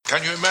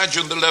Can you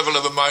imagine the level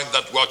of a mind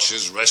that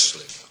watches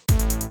wrestling?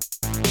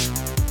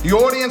 The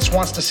audience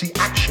wants to see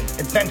action,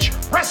 adventure,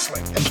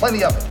 wrestling, and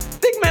plenty of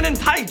it. Big men in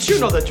tights,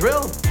 you know the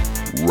drill.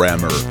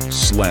 Rammer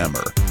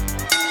Slammer.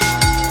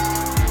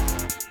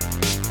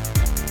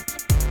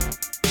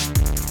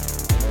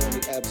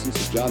 In the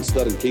absence of John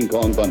Studd and King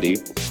Kong Bundy,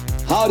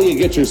 how do you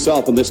get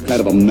yourself in this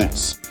kind of a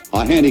mess?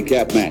 A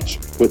handicap match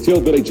with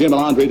Hillbilly Jim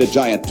and Andre the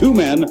Giant, two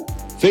men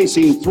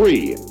facing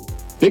three.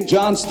 Big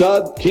John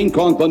Studd, King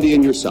Kong Bundy,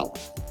 and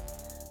yourself.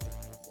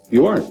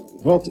 You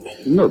aren't. Well,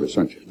 Nervous,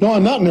 aren't you? no,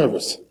 I'm not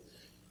nervous.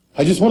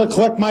 I just want to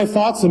collect my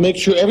thoughts and make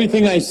sure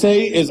everything I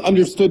say is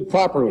understood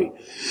properly.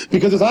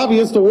 Because it's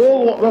obvious the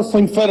World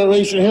Wrestling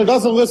Federation here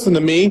doesn't listen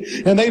to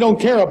me, and they don't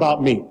care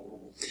about me.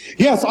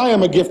 Yes, I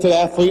am a gifted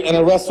athlete and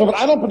a wrestler, but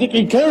I don't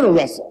particularly care to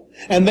wrestle,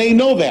 and they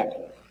know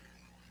that.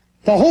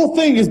 The whole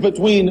thing is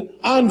between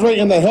Andre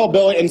and the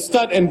Hillbilly and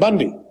Studd and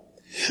Bundy.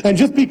 And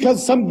just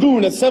because some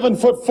goon at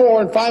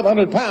 7'4" and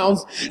 500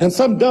 pounds and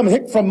some dumb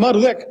hick from Mud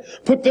Lick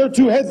put their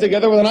two heads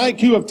together with an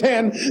IQ of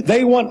 10,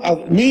 they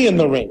want me in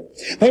the ring.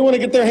 They want to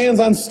get their hands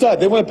on Studd.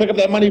 They want to pick up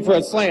that money for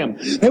a slam.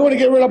 They want to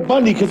get rid of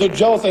Bundy because they're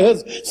jealous of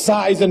his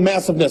size and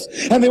massiveness.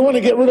 And they want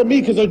to get rid of me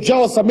because they're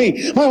jealous of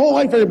me. My whole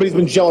life, everybody's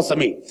been jealous of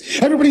me.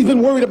 Everybody's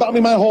been worried about me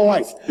my whole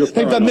life.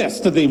 They've done this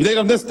to me. They've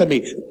done this to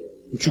me.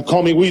 Don't you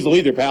call me Weasel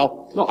either,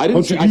 pal. No, I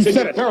didn't. I said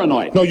you're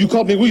paranoid. No, you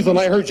called me Weasel and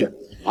I heard you.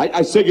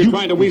 I said you're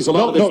trying to weasel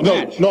out of this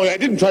match. No, I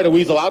didn't try to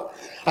weasel out.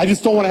 I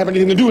just don't want to have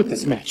anything to do with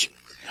this match.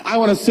 I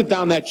want to sit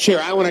down in that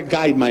chair. I want to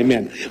guide my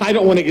men. I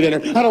don't want to get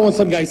in there. I don't want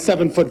some guy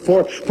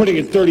 7'4" putting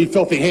his dirty,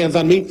 filthy hands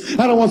on me.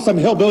 I don't want some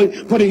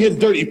hillbilly putting his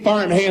dirty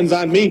farm hands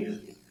on me.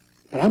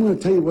 But I'm going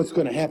to tell you what's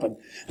going to happen.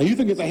 And you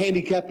think it's a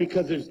handicap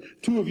because there's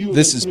two of you.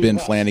 This has been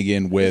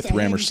Flanagan with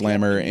Rammer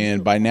Slammer,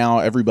 and by now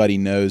everybody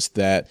knows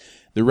that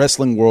the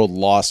wrestling world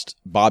lost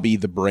Bobby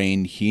the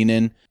Brain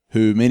Heenan,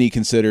 who many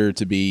consider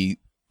to be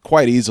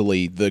quite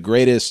easily the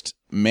greatest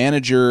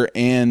manager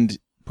and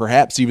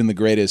perhaps even the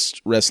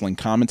greatest wrestling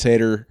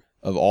commentator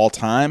of all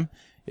time.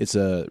 It's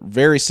a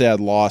very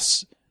sad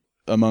loss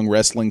among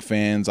wrestling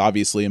fans,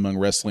 obviously among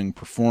wrestling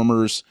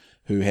performers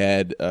who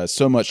had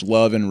so much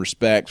love and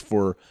respect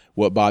for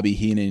what Bobby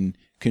Heenan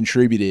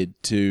contributed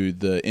to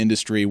the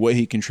industry, what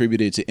he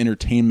contributed to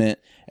entertainment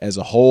as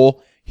a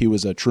whole. He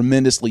was a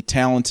tremendously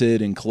talented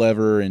and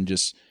clever and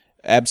just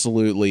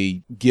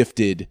absolutely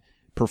gifted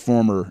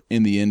performer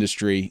in the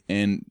industry,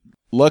 and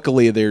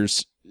luckily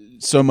there's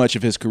so much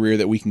of his career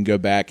that we can go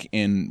back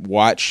and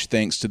watch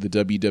thanks to the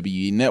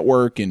WWE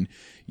Network and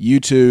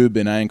YouTube,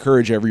 and I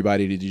encourage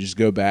everybody to just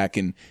go back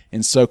and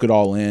soak it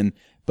all in.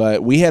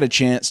 But we had a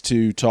chance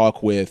to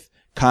talk with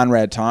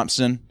Conrad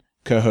Thompson,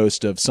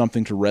 co-host of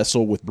Something to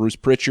Wrestle with Bruce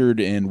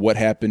Pritchard and What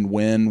Happened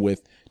When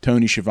with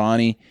Tony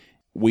Schiavone.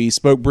 We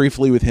spoke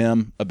briefly with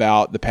him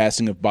about the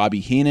passing of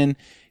Bobby Heenan.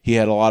 He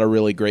had a lot of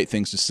really great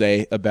things to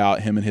say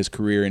about him and his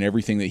career and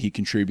everything that he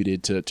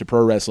contributed to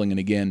pro wrestling and,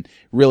 again,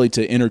 really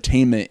to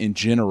entertainment in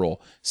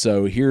general.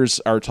 So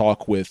here's our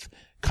talk with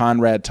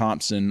Conrad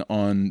Thompson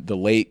on the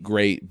late,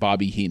 great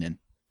Bobby Heenan.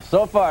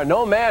 So far,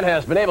 no man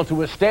has been able to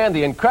withstand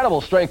the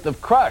incredible strength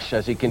of Crush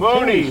as he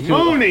continues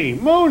Mooney!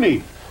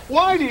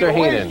 Why do you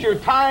waste your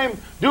time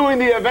doing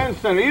the event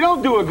center? You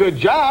don't do a good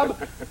job.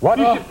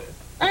 What?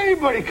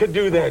 Anybody could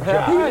do that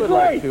job. He's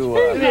great.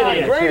 He's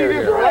not great. He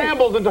just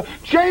rambles and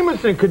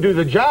Jameson could do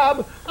the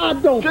job. I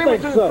don't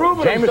think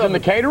so. Jameson the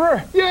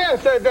caterer?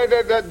 Yes, that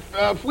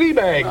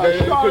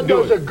Fleabag could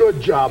do a good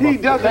job. He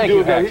doesn't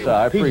do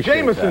that. He's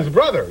Jameson's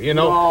brother, you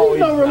know. He's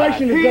no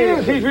relation to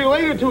Jameson. He's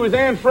related to his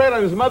Aunt Fred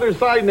on his mother's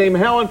side named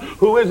Helen,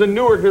 who lives in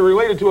Newark. They're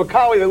related to a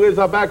collie that lives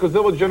out back with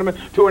illegitimate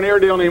to an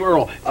Airedale named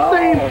Earl.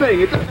 Same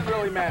thing. It doesn't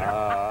really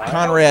matter.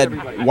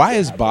 Conrad, why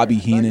is Bobby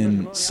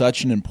Heenan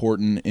such an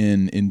important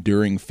and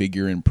enduring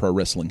figure in pro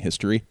wrestling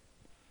history?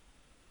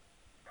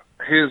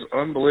 His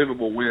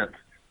unbelievable wit.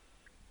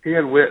 He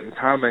had wit and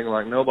timing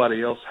like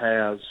nobody else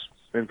has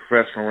in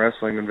professional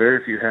wrestling, and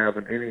very few have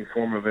in any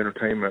form of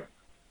entertainment.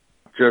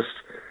 Just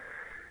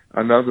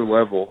another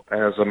level.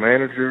 As a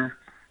manager,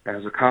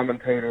 as a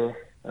commentator,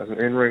 as an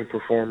in-ring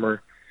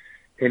performer,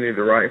 he knew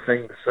the right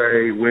thing to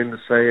say, when to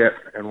say it,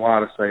 and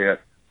why to say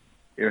it.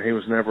 You know, he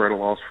was never at a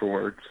loss for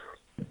words.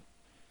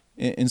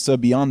 And so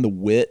beyond the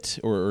wit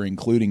or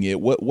including it,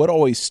 what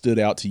always stood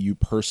out to you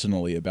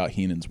personally about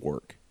Heenan's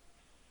work?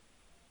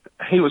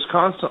 He was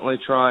constantly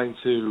trying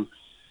to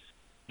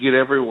get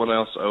everyone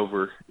else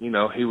over. You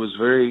know, he was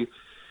very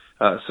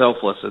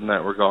selfless in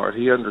that regard.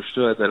 He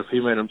understood that if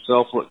he made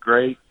himself look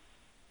great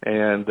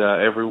and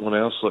everyone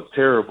else looked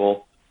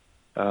terrible,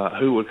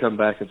 who would come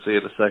back and see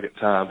it a second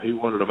time? He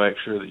wanted to make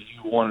sure that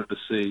you wanted to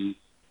see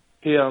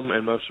him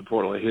and, most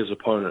importantly, his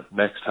opponent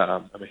next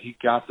time. I mean, he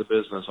got the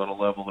business on a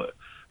level that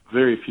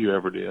very few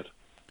ever did.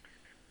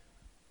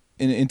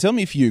 And tell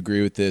me if you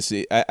agree with this.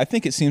 I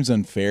think it seems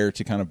unfair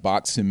to kind of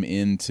box him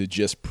into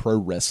just pro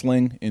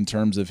wrestling in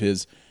terms of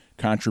his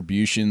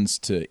contributions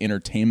to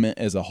entertainment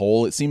as a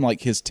whole. It seemed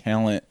like his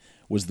talent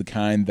was the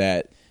kind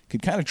that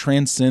could kind of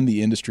transcend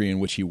the industry in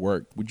which he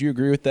worked. Would you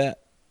agree with that?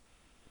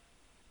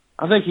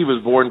 I think he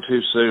was born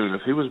too soon.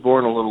 If he was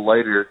born a little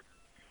later,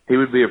 he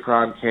would be a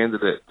prime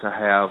candidate to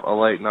have a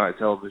late-night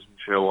television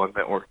show on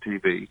network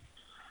TV.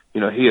 You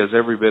know, he is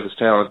every bit as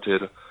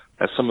talented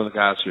as some of the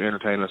guys who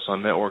entertain us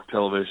on network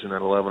television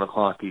at 11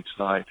 o'clock each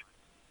night.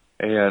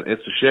 And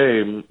it's a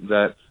shame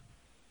that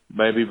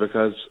maybe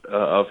because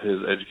of his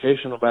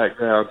educational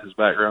background, his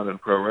background in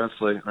pro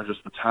wrestling, or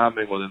just the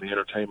timing within the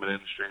entertainment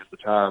industry at the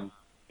time,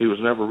 he was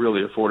never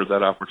really afforded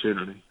that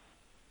opportunity.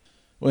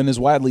 Well, and as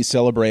widely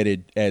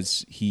celebrated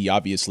as he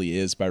obviously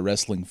is by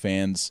wrestling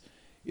fans,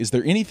 is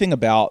there anything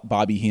about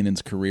Bobby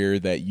Heenan's career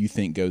that you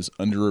think goes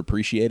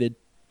underappreciated?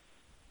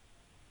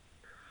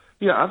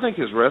 Yeah, I think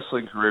his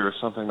wrestling career is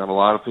something that a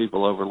lot of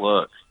people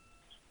overlook.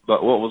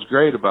 But what was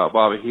great about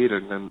Bobby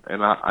Heenan,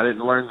 and I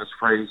didn't learn this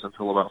phrase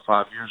until about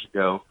 5 years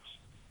ago,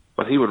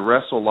 but he would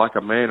wrestle like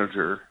a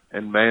manager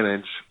and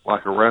manage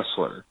like a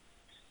wrestler.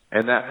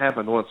 And that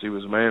happened once he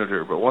was a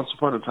manager. But once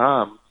upon a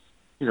time,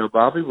 you know,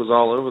 Bobby was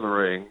all over the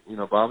ring. You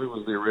know, Bobby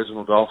was the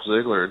original Dolph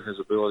Ziggler in his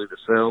ability to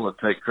sell and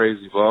take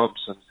crazy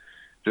bumps and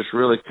just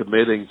really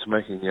committing to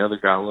making the other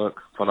guy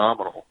look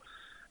phenomenal.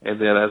 And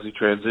then as he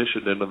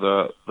transitioned into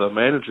the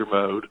manager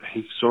mode,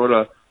 he sort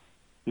of,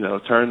 you know,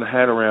 turned the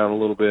hat around a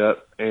little bit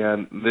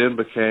and then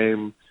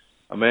became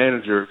a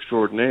manager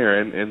extraordinaire.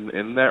 And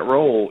in that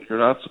role, you're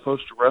not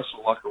supposed to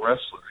wrestle like a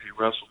wrestler. He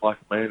wrestled like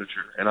a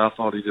manager, and I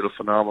thought he did a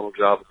phenomenal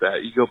job at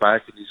that. You go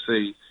back and you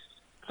see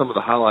some of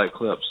the highlight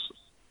clips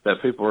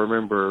that people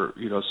remember,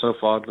 you know, so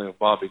fondly of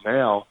Bobby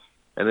now,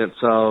 and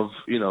it's of,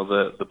 you know,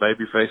 the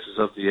baby faces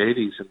of the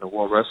 80s and the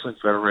World Wrestling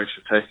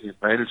Federation taking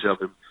advantage of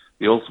him,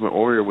 the Ultimate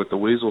Warrior with the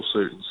weasel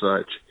suit and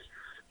such.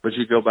 But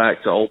you go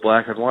back to old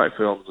black and white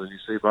films and you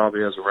see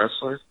Bobby as a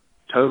wrestler,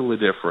 totally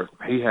different.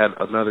 He had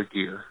another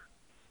gear.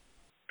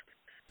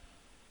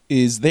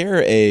 Is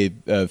there a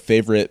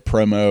favorite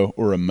promo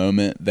or a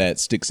moment that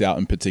sticks out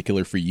in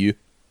particular for you?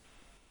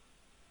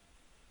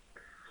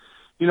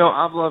 You know,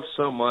 I've loved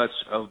so much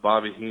of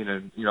Bobby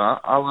Heenan. You know,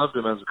 I loved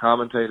him as a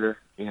commentator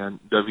in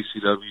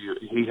WCW.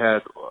 He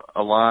had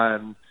a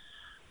line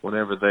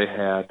whenever they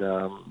had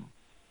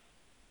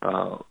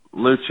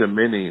Lucha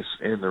Minis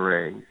in the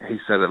ring. He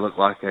said it looked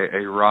like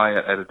a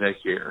riot at a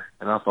daycare,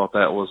 and I thought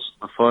that was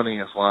the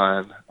funniest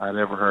line I'd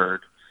ever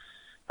heard.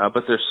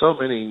 But there's so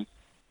many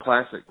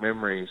classic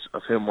memories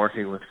of him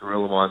working with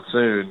Gorilla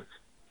Monsoon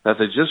that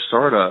they just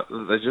sort of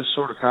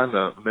kind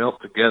of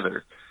melt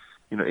together.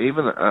 You know,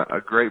 even a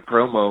great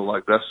promo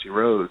like Dusty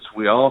Rhodes,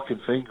 we all can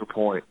finger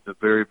point the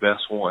very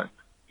best one,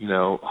 you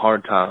know,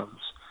 Hard Times.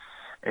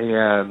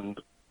 And,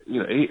 you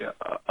know,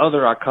 other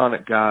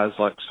iconic guys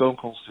like Stone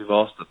Cold Steve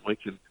Austin, we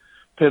can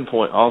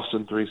pinpoint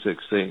Austin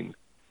 3:16.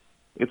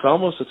 It's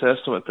almost a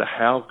testament to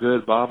how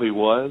good Bobby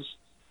was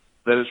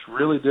that it's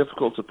really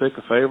difficult to pick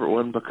a favorite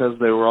one because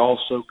they were all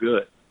so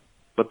good.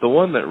 But the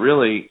one that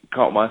really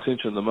caught my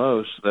attention the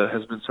most that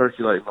has been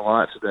circulating a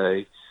lot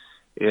today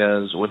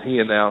is when he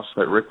announced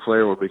that Ric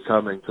Flair would be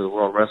coming to the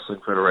World Wrestling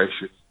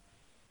Federation,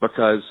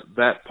 because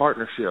that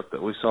partnership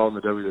that we saw in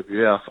the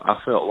WWF, I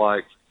felt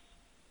like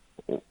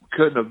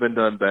couldn't have been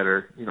done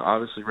better. You know,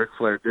 obviously Ric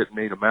Flair didn't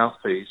need a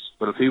mouthpiece,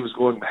 but if he was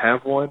going to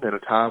have one at a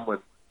time when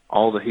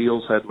all the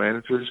heels had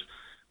managers,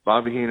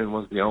 Bobby Heenan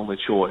was the only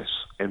choice.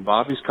 And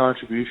Bobby's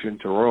contribution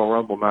to Royal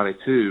Rumble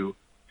 92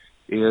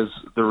 is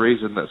the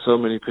reason that so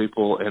many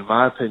people, in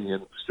my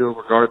opinion, still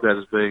regard that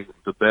as being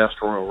the best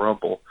Royal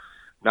Rumble.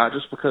 Not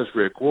just because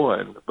Rick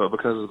won, but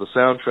because of the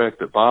soundtrack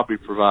that Bobby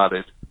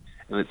provided,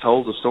 and it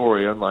told the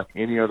story unlike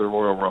any other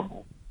Royal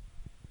Rumble.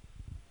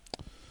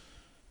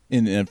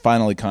 And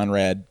finally,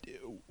 Conrad,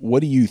 what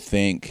do you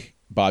think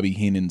Bobby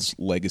Heenan's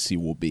legacy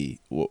will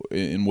be?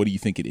 And what do you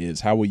think it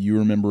is? How will you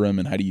remember him,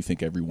 and how do you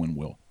think everyone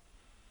will?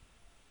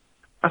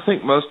 I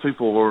think most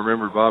people will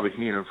remember Bobby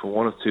Heenan for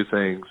one of two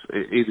things,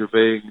 either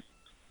being,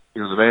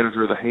 you know, the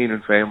manager of the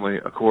Heenan family,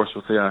 of course,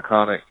 with the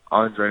iconic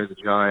Andre the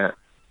Giant,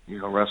 you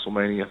know,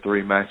 WrestleMania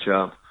 3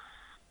 matchup,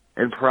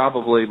 and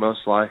probably most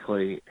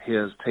likely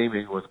his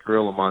teaming with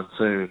Gorilla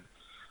Monsoon.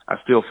 I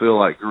still feel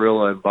like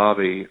Gorilla and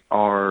Bobby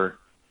are,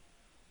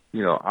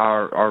 you know,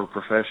 our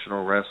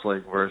professional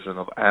wrestling version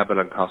of Abbott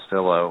and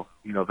Costello.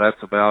 You know,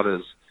 that's about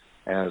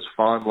as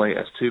fondly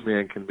as two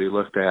men can be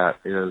looked at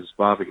is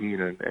Bobby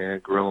Heenan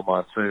and Gorilla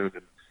Monsoon.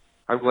 And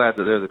I'm glad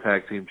that they're the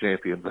tag team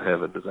champions of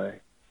heaven today.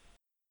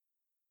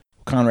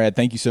 Conrad,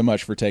 thank you so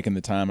much for taking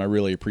the time. I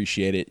really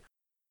appreciate it.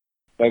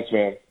 Thanks,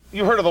 man.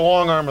 You heard of the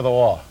long arm of the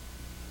law.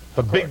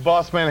 The big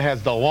boss man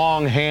has the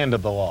long hand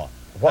of the law.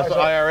 That's what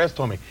IRS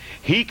told me.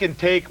 He can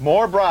take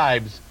more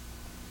bribes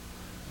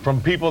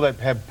from people that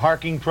have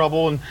parking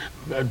trouble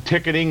and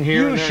ticketing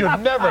here. You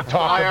should never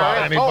talk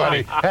about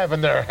anybody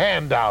having their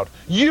hand out.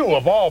 You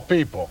of all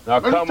people.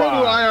 Now, come on. Let me tell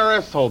you what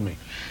IRS told me.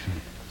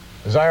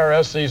 His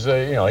IRS,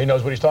 he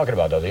knows what he's talking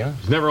about, does he? Huh?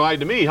 He's never lied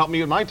to me. He helped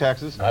me with my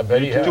taxes. I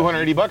bet he has.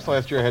 $280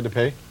 last year I had to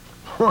pay.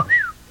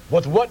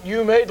 With what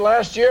you made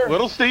last year? A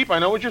little steep, I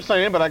know what you're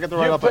saying, but I got the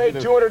right you up. You paid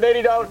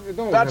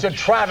 $280? That's a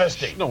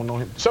travesty.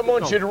 No.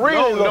 Someone should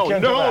really look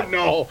into that.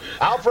 No.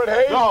 Alfred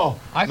Hayes? No.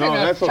 I think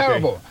that's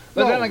terrible. Okay.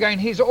 But then again,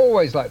 he's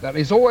always like that.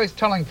 He's always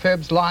telling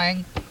fibs,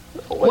 lying.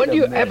 When do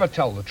you ever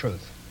tell the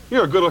truth?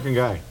 You're a good-looking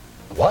guy.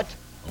 What?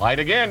 Lied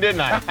again,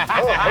 didn't I?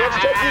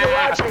 Let's take you to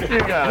action.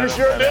 You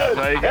sure did.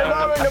 There you And go.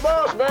 loving the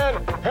boss man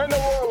and the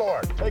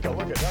warlord. Take a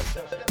look at that.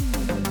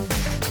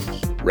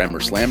 Rammer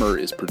Slammer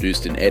is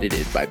produced and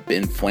edited by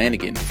Ben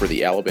Flanagan for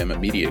the Alabama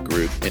Media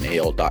Group and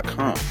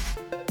AL.com.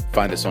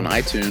 Find us on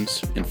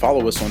iTunes and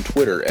follow us on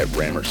Twitter at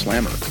Rammer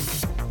Slammer.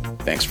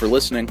 Thanks for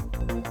listening.